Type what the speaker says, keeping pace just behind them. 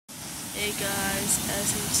Hey guys,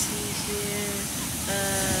 SMC here.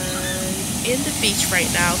 In the beach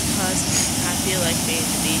right now because I feel like being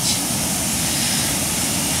in the beach.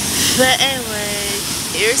 But anyway,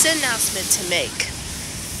 here's an announcement to make.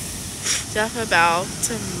 Stuff about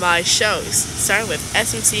my shows, starting with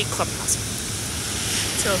SMC Clubhouse.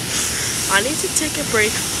 So, I need to take a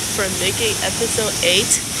break from making episode 8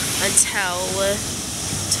 until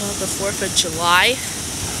the 4th of July.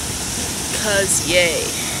 Cause yay.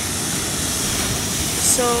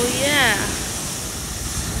 So yeah,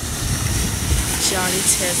 Johnny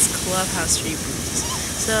Test Clubhouse reboot.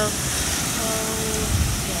 So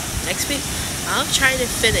yeah, next week I'm trying to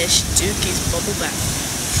finish Dookie's Bubble Bath.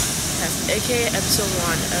 That's aka episode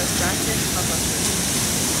 1 of Johnny Test Clubhouse reboot.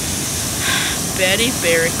 Betty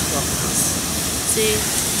Barrett Clubhouse. See,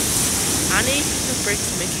 I need a break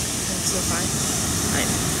from making episode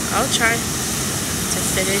 5. I'll try to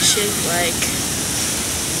finish it like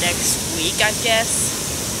next week, I guess.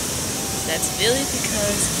 That's really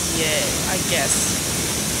because, yeah, I guess.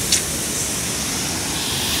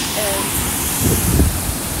 And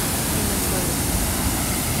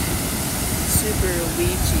Super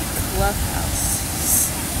Luigi Clubhouse.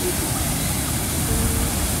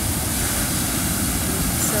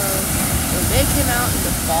 So when they came out in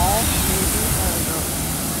the fall, maybe, I don't know.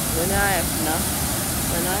 When I have enough,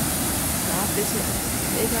 not busy,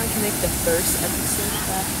 maybe I can make the first episode of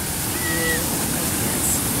that. Yeah, I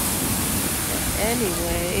guess.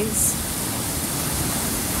 Anyways,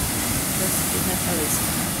 let's see how this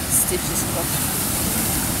Stitches Clubhouse.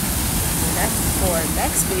 For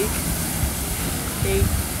next week,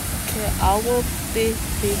 I will be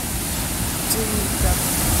doing the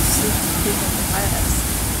IS.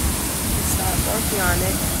 Start working on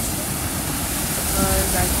it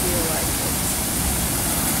because I feel like it.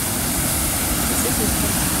 This is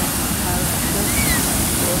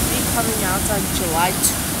will be coming out on July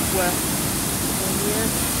 12th.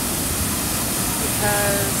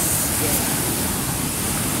 Because yeah.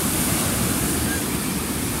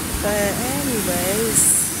 But anyways,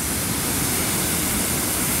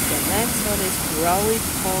 the next one is Roly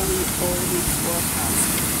Poly Oly Clubhouse.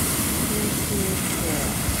 Yeah.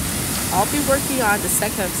 I'll be working on the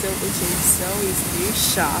second episode, which is Zoe's new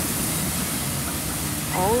shop.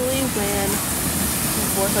 Only when the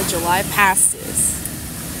 4th of July passes.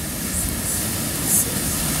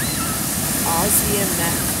 Ozzy and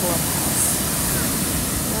Matt Clubhouse.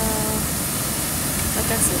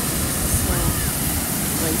 Like I said, so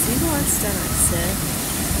like season 1 that I said,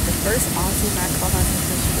 the first Ozzy and Matt Clubhouse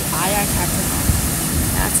episode was I Captain Hawk.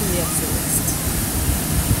 That's in the episode list.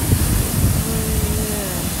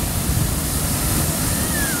 Yeah.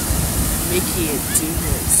 Mickey and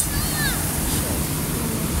Doomers.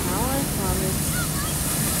 How I promised.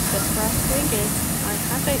 The thing is, I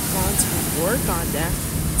haven't gone to work on that.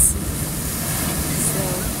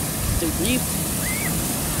 The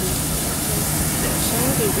show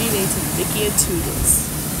will be renamed to Mickey and Toodles.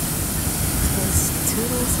 Because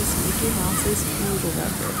Toodles is Mickey Mouse's food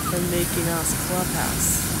member from Mickey Mouse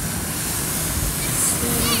Clubhouse. So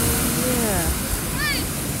yeah.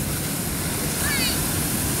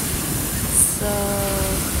 So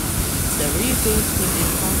the reboot will be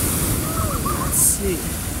coming. Let's see.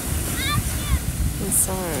 It's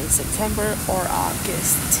on September or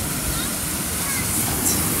August.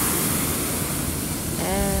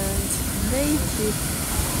 And maybe the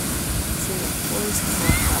Forest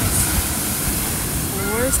Clubhouse. The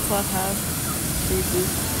Forest Clubhouse reboot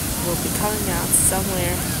will be coming out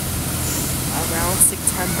somewhere around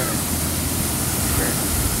September.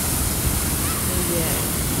 Yeah.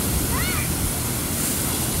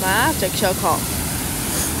 My object show called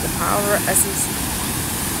The Power SMC.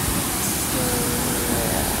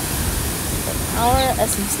 The Power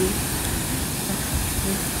SMC.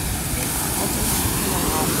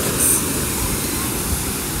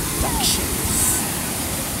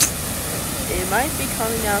 It might be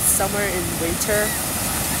coming out somewhere in winter.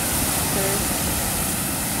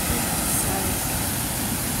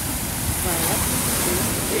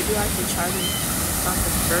 Maybe I can try to on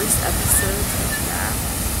the first episode of that.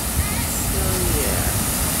 So yeah.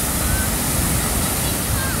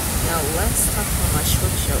 Now let's talk about my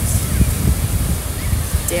short shows.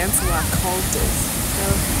 Dance La Contes.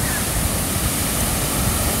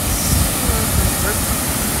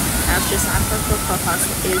 After Cypher Clubhouse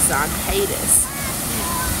is on hiatus.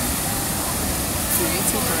 So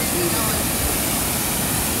YouTube might be.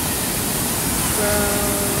 So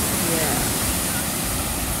yeah.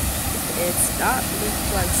 It's not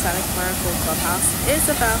like Sonic Miracle Clubhouse. It's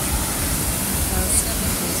about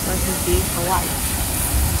supposed to be Hawaii.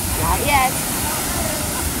 Not yet.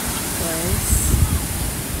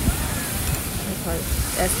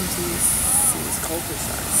 SMT's culture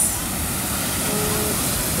size.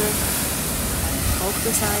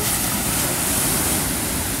 Culture size.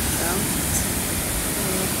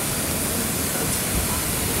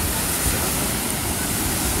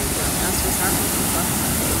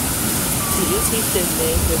 Do you teach the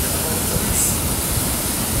name with cultures?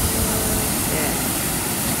 Yeah.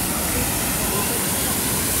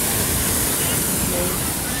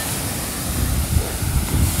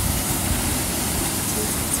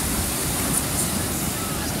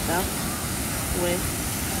 About when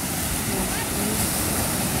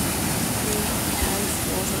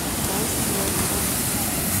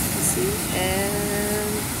see,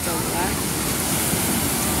 and the last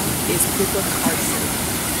is Cooper Carson.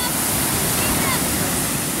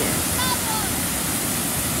 Yeah.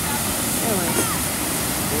 Anyways,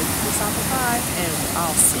 this is all for 5, and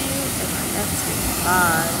I'll see you in my next video.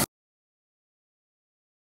 Bye.